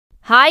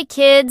Hi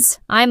kids,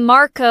 I'm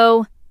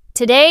Marko.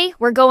 Today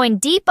we're going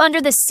deep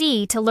under the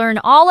sea to learn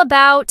all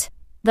about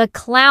the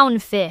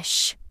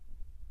clownfish.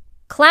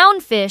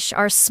 Clownfish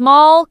are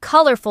small,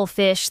 colorful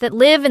fish that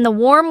live in the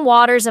warm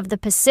waters of the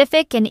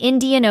Pacific and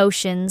Indian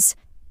Oceans.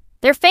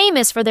 They're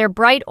famous for their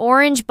bright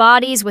orange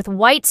bodies with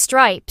white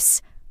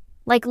stripes,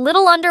 like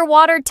little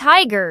underwater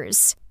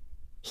tigers.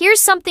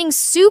 Here's something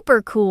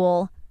super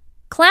cool.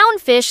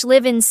 Clownfish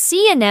live in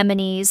sea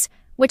anemones,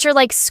 which are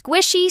like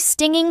squishy,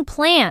 stinging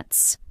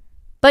plants.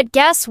 But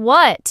guess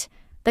what?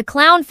 The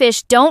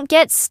clownfish don't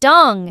get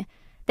stung.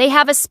 They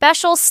have a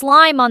special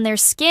slime on their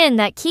skin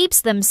that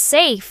keeps them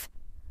safe.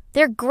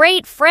 They're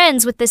great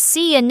friends with the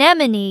sea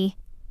anemone.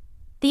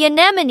 The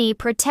anemone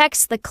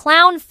protects the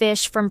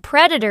clownfish from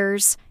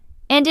predators,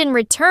 and in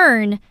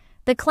return,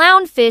 the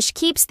clownfish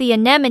keeps the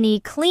anemone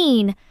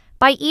clean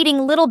by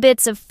eating little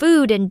bits of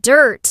food and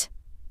dirt.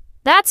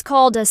 That's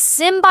called a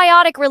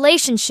symbiotic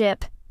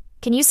relationship.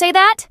 Can you say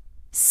that?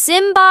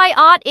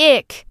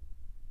 Symbiotic.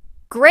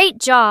 Great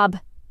job.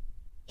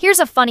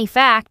 Here's a funny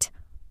fact.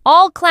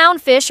 All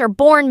clownfish are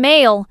born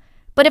male,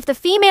 but if the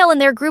female in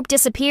their group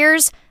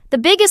disappears, the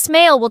biggest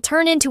male will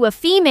turn into a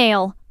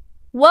female.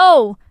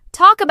 Whoa,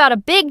 talk about a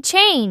big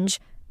change.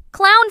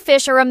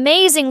 Clownfish are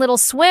amazing little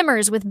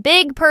swimmers with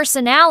big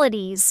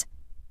personalities.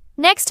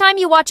 Next time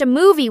you watch a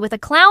movie with a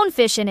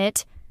clownfish in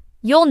it,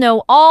 you'll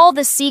know all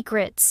the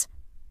secrets.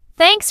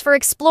 Thanks for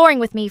exploring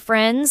with me,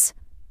 friends.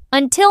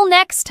 Until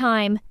next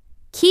time,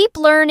 keep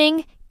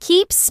learning,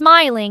 keep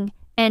smiling,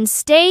 and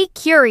stay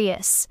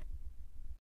curious.